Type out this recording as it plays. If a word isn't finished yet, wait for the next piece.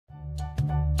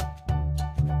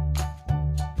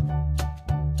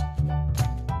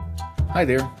Hi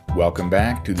there. Welcome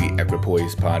back to the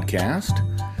Equipoise podcast.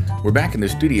 We're back in the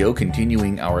studio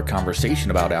continuing our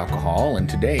conversation about alcohol, and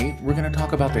today we're going to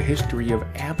talk about the history of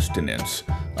abstinence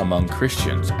among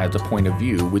Christians as a point of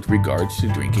view with regards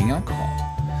to drinking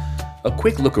alcohol. A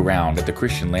quick look around at the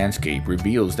Christian landscape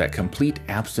reveals that complete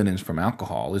abstinence from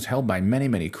alcohol is held by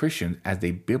many Christians as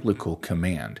a biblical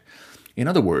command. In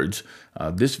other words,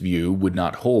 this view would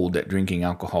not hold that drinking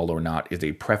alcohol or not is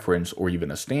a preference or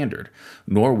even a standard,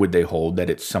 nor would they hold that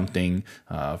it's something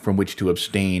from which to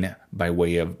abstain by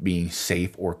way of being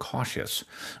safe or cautious.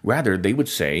 Rather, they would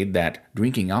say that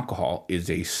drinking alcohol is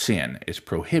a sin, is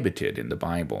prohibited in the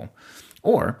Bible.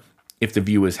 Or, if the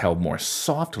view is held more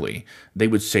softly, they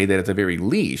would say that at the very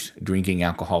least, drinking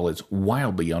alcohol is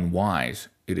wildly unwise.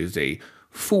 It is a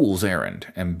fool's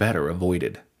errand and better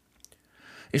avoided.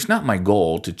 It's not my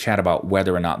goal to chat about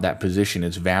whether or not that position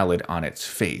is valid on its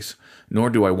face, nor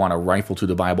do I want to rifle through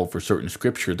the Bible for certain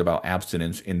scriptures about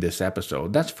abstinence in this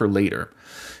episode. That's for later.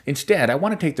 Instead, I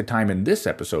want to take the time in this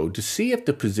episode to see if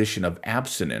the position of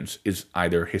abstinence is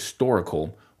either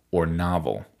historical or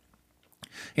novel.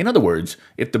 In other words,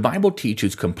 if the Bible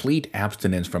teaches complete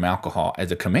abstinence from alcohol as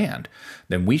a command,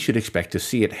 then we should expect to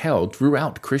see it held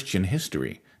throughout Christian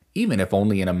history, even if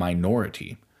only in a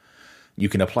minority. You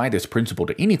can apply this principle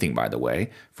to anything, by the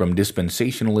way, from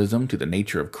dispensationalism to the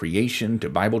nature of creation to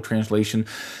Bible translation.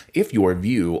 If your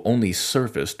view only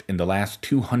surfaced in the last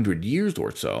 200 years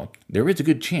or so, there is a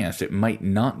good chance it might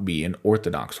not be an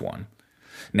orthodox one.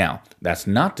 Now, that's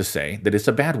not to say that it's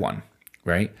a bad one,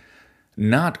 right?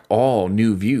 Not all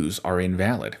new views are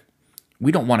invalid.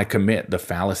 We don't want to commit the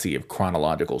fallacy of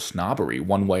chronological snobbery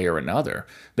one way or another.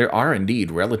 There are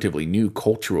indeed relatively new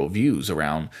cultural views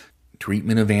around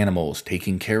treatment of animals,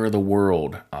 taking care of the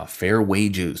world, fair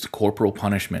wages, corporal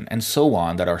punishment, and so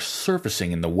on that are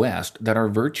surfacing in the West that are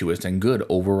virtuous and good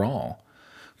overall.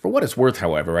 For what it's worth,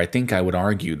 however, I think I would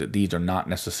argue that these are not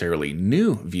necessarily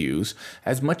new views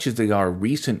as much as they are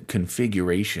recent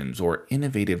configurations or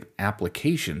innovative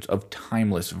applications of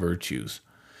timeless virtues.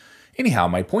 Anyhow,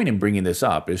 my point in bringing this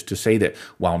up is to say that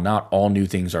while not all new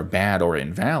things are bad or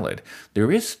invalid, there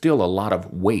is still a lot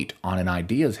of weight on an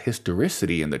idea's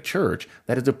historicity in the church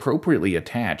that is appropriately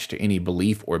attached to any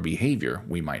belief or behavior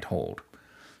we might hold.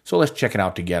 So let's check it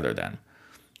out together then.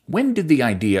 When did the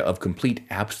idea of complete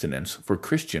abstinence for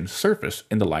Christians surface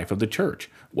in the life of the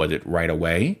church? Was it right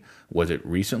away? Was it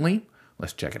recently?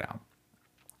 Let's check it out.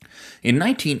 In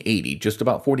 1980, just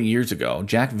about 40 years ago,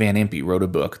 Jack Van Impe wrote a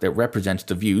book that represents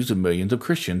the views of millions of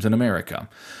Christians in America.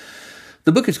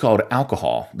 The book is called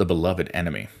Alcohol, the Beloved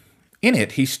Enemy. In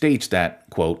it, he states that,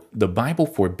 quote, "The Bible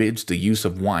forbids the use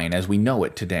of wine as we know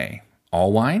it today.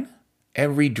 All wine?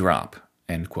 Every drop,"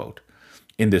 end quote.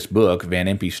 In this book, Van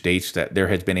Impe states that there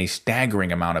has been a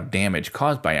staggering amount of damage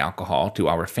caused by alcohol to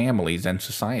our families and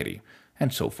society,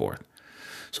 and so forth.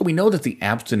 So we know that the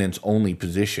abstinence-only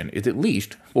position is at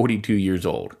least 42 years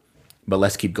old. But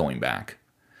let's keep going back.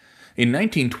 In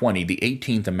 1920, the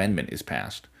 18th Amendment is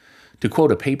passed. To quote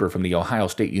a paper from the Ohio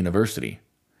State University,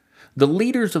 "The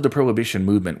leaders of the Prohibition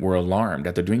movement were alarmed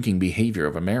at the drinking behavior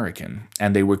of Americans,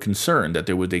 and they were concerned that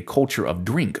there was a culture of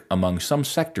drink among some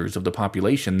sectors of the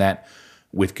population that,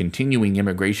 with continuing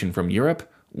immigration from Europe,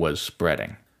 was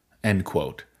spreading." End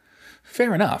quote.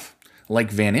 Fair enough. Like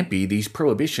Van Impe, these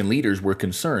Prohibition leaders were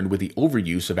concerned with the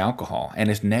overuse of alcohol and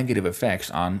its negative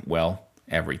effects on, well,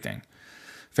 everything.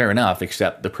 Fair enough,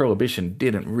 except the Prohibition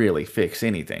didn't really fix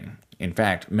anything. In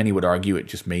fact, many would argue it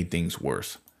just made things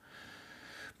worse.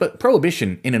 But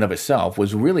Prohibition in and of itself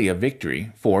was really a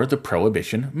victory for the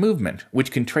Prohibition movement,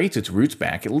 which can trace its roots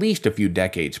back at least a few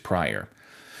decades prior.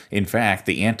 In fact,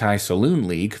 the Anti-Saloon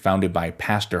League, founded by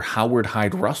Pastor Howard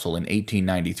Hyde Russell in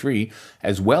 1893,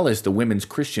 as well as the Women's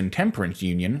Christian Temperance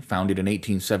Union, founded in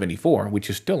 1874, which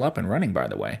is still up and running, by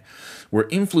the way, were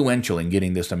influential in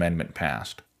getting this amendment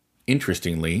passed.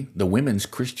 Interestingly, the Women's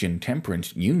Christian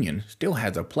Temperance Union still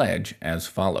has a pledge as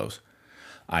follows: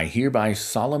 "I hereby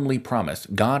solemnly promise,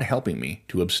 God helping me,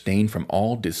 to abstain from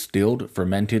all distilled,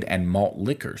 fermented, and malt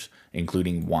liquors,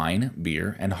 including wine,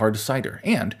 beer, and hard cider,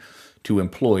 and to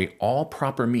employ all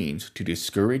proper means to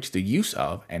discourage the use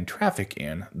of and traffic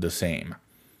in the same."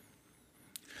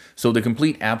 So the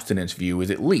complete abstinence view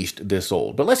is at least this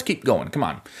old. But let's keep going. Come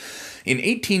on. In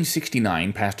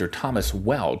 1869, Pastor Thomas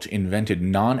Welch invented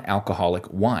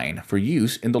non-alcoholic wine for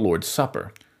use in the Lord's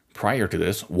Supper. Prior to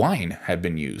this, wine had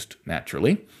been used,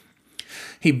 naturally.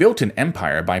 He built an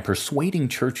empire by persuading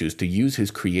churches to use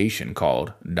his creation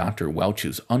called Dr.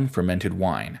 Welch's unfermented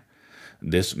wine.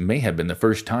 This may have been the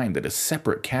first time that a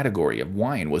separate category of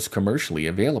wine was commercially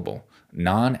available,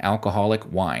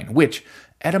 non-alcoholic wine, which,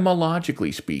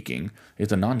 etymologically speaking,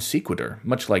 is a non sequitur,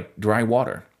 much like dry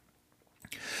water.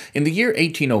 In the year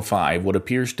 1805, what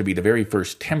appears to be the very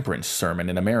first temperance sermon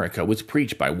in America was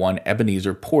preached by one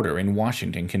Ebenezer Porter in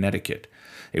Washington, Connecticut.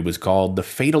 It was called The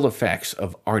Fatal Effects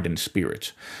of Ardent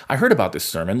Spirits. I heard about this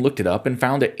sermon, looked it up, and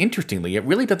found that, interestingly, it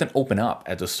really doesn't open up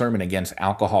as a sermon against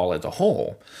alcohol as a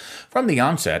whole. From the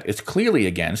onset, it's clearly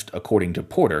against, according to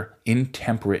Porter,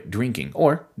 intemperate drinking,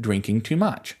 or drinking too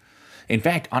much. In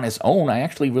fact, on its own, I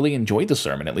actually really enjoyed the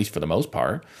sermon, at least for the most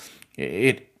part.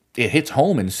 It hits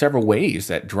home in several ways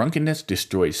that drunkenness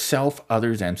destroys self,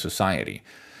 others, and society.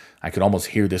 I could almost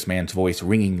hear this man's voice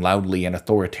ringing loudly and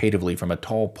authoritatively from a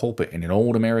tall pulpit in an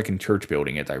old American church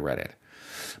building as I read it.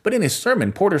 But in his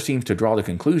sermon, Porter seems to draw the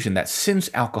conclusion that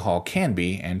since alcohol can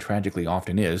be, and tragically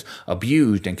often is,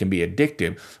 abused and can be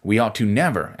addictive, we ought to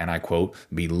never, and I quote,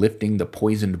 be lifting the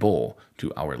poisoned bowl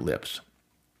to our lips.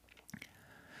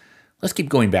 Let's keep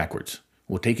going backwards.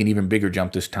 We'll take an even bigger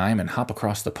jump this time and hop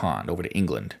across the pond over to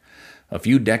England. A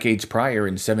few decades prior,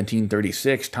 in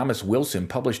 1736, Thomas Wilson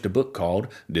published a book called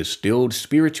Distilled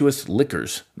Spirituous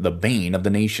Liquors, the Bane of the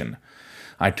Nation.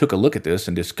 I took a look at this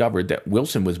and discovered that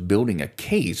Wilson was building a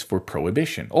case for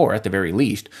prohibition, or at the very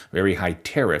least, very high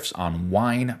tariffs on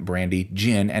wine, brandy,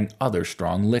 gin, and other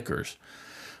strong liquors.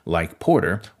 Like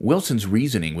Porter, Wilson's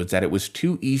reasoning was that it was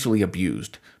too easily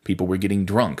abused, people were getting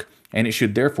drunk, and it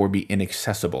should therefore be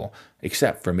inaccessible,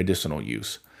 except for medicinal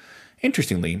use.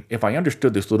 Interestingly, if I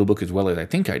understood this little book as well as I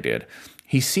think I did,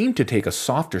 he seemed to take a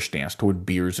softer stance toward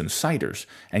beers and ciders,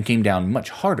 and came down much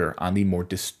harder on the more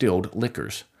distilled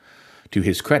liquors. To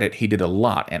his credit, he did a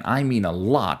lot, and I mean a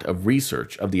lot, of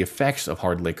research of the effects of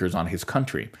hard liquors on his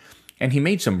country, and he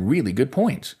made some really good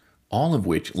points, all of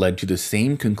which led to the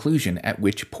same conclusion at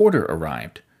which Porter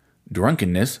arrived.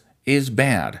 Drunkenness is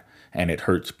bad, and it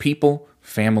hurts people,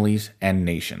 families, and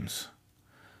nations.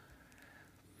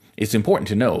 It's important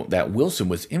to know that Wilson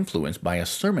was influenced by a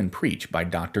sermon preached by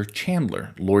Dr.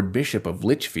 Chandler, Lord Bishop of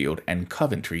Lichfield and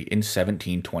Coventry in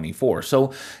 1724.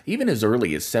 So even as early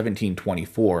as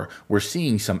 1724, we're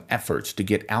seeing some efforts to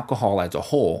get alcohol as a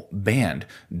whole banned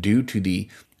due to the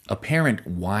apparent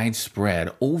widespread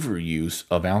overuse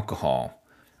of alcohol.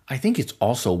 I think it's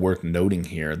also worth noting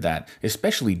here that,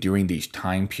 especially during these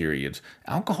time periods,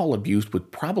 alcohol abuse was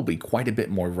probably quite a bit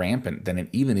more rampant than it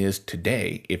even is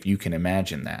today, if you can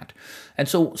imagine that. And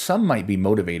so some might be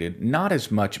motivated not as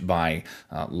much by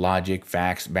logic,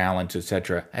 facts, balance,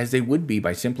 etc., as they would be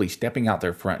by simply stepping out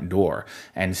their front door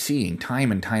and seeing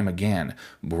time and time again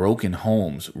broken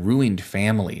homes, ruined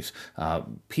families,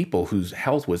 people whose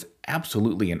health was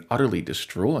absolutely and utterly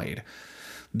destroyed.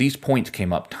 These points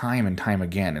came up time and time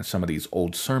again in some of these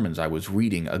old sermons I was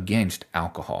reading against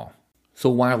alcohol. So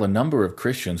while a number of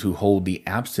Christians who hold the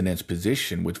abstinence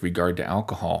position with regard to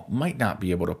alcohol might not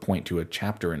be able to point to a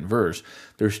chapter and verse,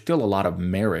 there's still a lot of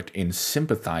merit in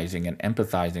sympathizing and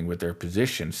empathizing with their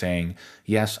position, saying,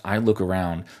 yes, I look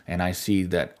around and I see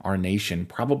that our nation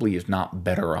probably is not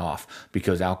better off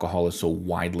because alcohol is so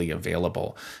widely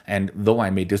available. And though I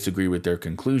may disagree with their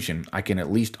conclusion, I can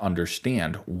at least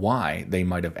understand why they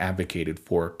might have advocated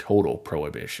for total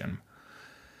prohibition.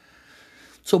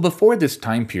 So before this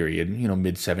time period,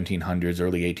 mid-1700s,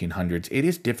 early 1800s, it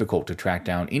is difficult to track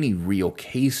down any real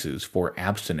cases for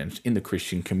abstinence in the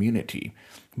Christian community.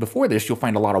 Before this, you'll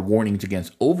find a lot of warnings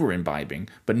against over-imbibing,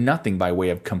 but nothing by way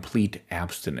of complete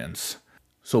abstinence.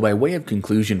 So by way of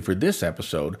conclusion for this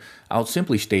episode, I'll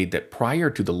simply state that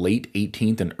prior to the late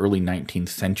 18th and early 19th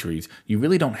centuries, you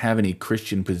really don't have any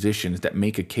Christian positions that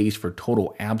make a case for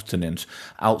total abstinence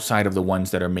outside of the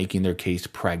ones that are making their case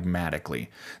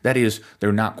pragmatically. That is,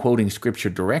 they're not quoting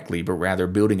scripture directly, but rather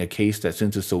building a case that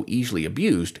since it's so easily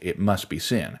abused, it must be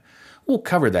sin. We'll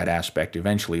cover that aspect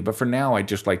eventually, but for now, I'd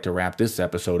just like to wrap this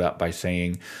episode up by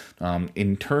saying,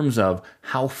 in terms of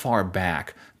how far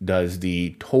back does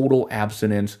the total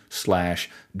abstinence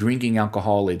 / drinking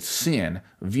alcohol is sin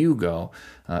view go,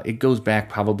 it goes back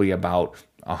probably about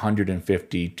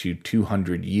 150 to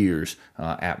 200 years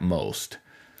at most.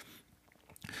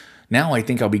 Now I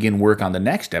think I'll begin work on the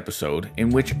next episode, in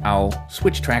which I'll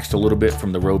switch tracks a little bit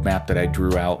from the roadmap that I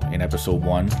drew out in episode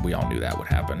 1. We all knew that would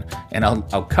happen. And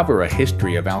I'll cover a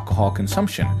history of alcohol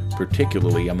consumption,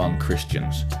 particularly among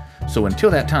Christians. So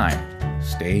until that time,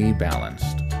 stay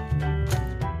balanced.